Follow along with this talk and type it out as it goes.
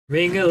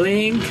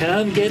Ring-a-ling,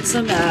 come get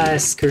some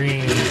ice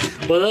cream.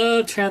 What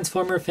up,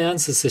 Transformer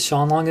fans? This is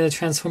Sean Long of the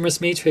Transformers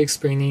Matrix,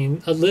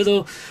 bringing a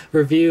little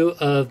review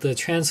of the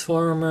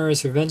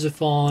Transformers Revenge of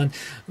Fallen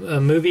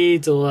movie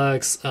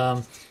deluxe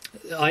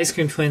Ice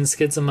Cream Twins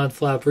Skids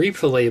Mudflap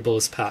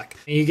Reprolabels pack.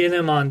 You get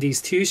them on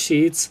these two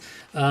sheets.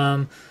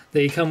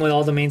 They come with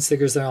all the main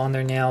stickers that are on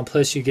there now,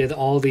 plus you get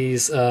all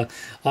these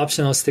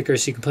optional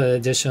stickers. You can put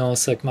additional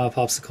Suck My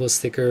Popsicle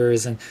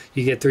stickers, and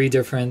you get 3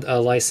 different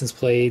license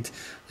plates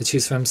to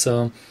choose from.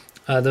 So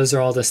those are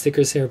all the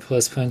stickers here,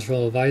 plus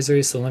parental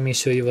advisory. So let me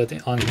show you what they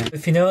on here.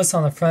 If you notice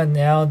on the front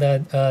now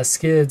that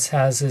Skids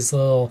has his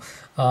little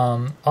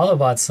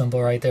Autobot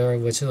symbol right there,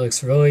 which it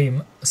looks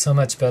really so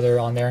much better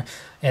on there.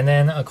 And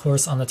then of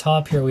course on the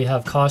top here we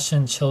have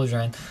Caution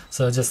Children,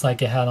 so just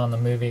like it had on the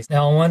movies.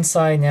 Now on one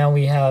side now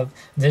we have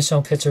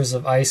additional pictures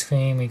of ice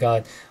cream. We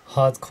got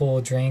hot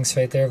cold drinks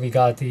right there. We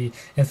got the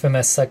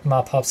infamous Suck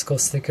My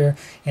Popsicle sticker.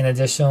 In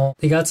addition,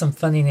 they got some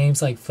funny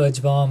names like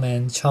Fudge Bomb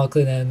and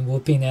Chocolate and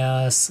Whooping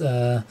Ass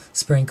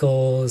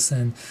Sprinkles,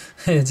 and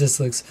it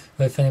just looks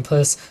really funny.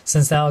 Plus,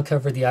 since now I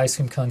covered the ice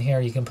cream cone here,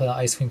 you can put an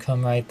ice cream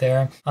cone right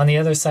there. On the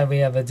other side we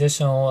have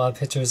additional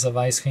pictures of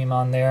ice cream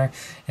on there,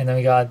 and then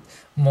we got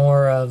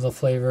more of the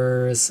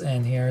flavors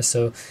in here,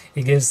 so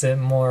it gives it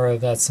more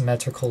of that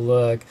symmetrical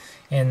look,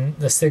 and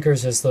the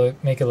stickers just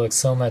make it look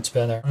so much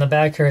better. On the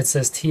back here it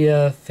says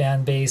TIA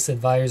Fan Base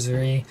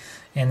Advisory,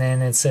 and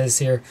then it says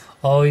here,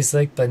 always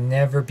licked but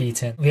never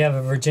beaten. We have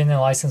a Virginia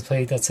license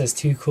plate that says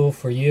too cool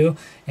for you,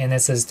 and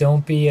it says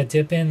don't be a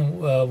dippin',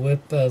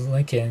 whip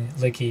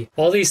licky.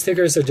 All these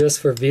stickers are just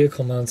for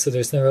vehicle mode, so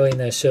there's no really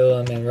no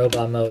show them in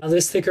robot mode. Now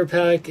this sticker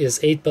pack is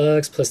 $8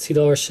 plus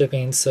 $2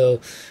 shipping,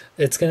 so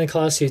it's going to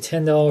cost you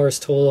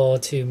 $10 total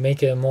to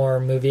make it a more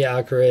movie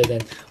accurate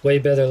and way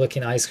better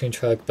looking ice cream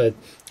truck. But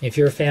if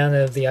you're a fan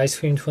of the Ice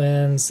Cream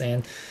Twins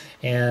and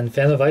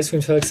fan of ice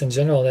cream trucks in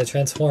general that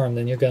transform,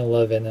 then you're going to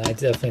love it, and I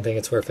definitely think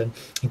it's worth it.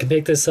 You can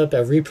pick this up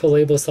at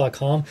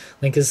Reprolabels.com.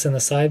 Link is in the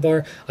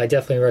sidebar. I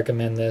definitely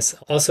recommend this.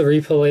 Also,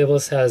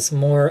 Reprolabels has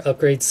more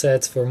upgrade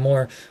sets for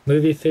more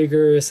movie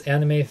figures,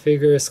 anime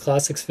figures,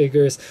 classics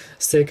figures,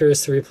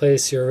 stickers to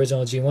replace your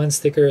original G1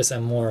 stickers,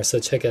 and more, so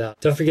check it out.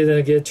 Don't forget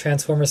to get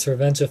Transformers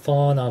Revenge of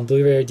Fallen on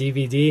Blu-ray or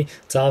DVD.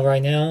 It's out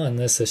right now, and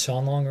this is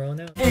Sean Long rolling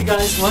out. Hey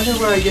guys, wonder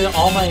where I get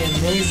all my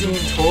amazing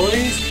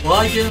toys? Well,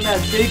 I get them at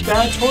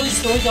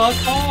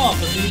BigBadToyStore.com,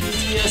 or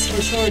BBTS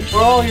for short. For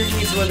all your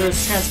needs, whether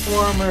it's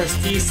Transformers,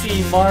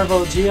 DC,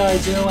 Marvel, G.I.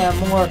 Joe, and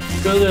more,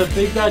 go to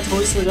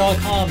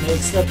BigBadToyStore.com. They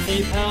accept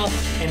PayPal,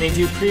 and they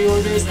do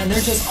pre-orders, and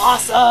they're just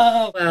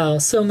awesome! Wow,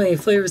 so many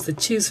flavors to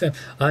choose from.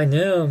 I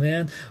know,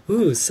 man.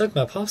 Ooh, Suck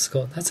My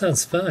Popsicle. That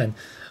sounds fun.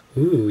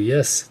 Ooh,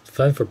 yes,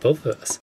 fun for both of us.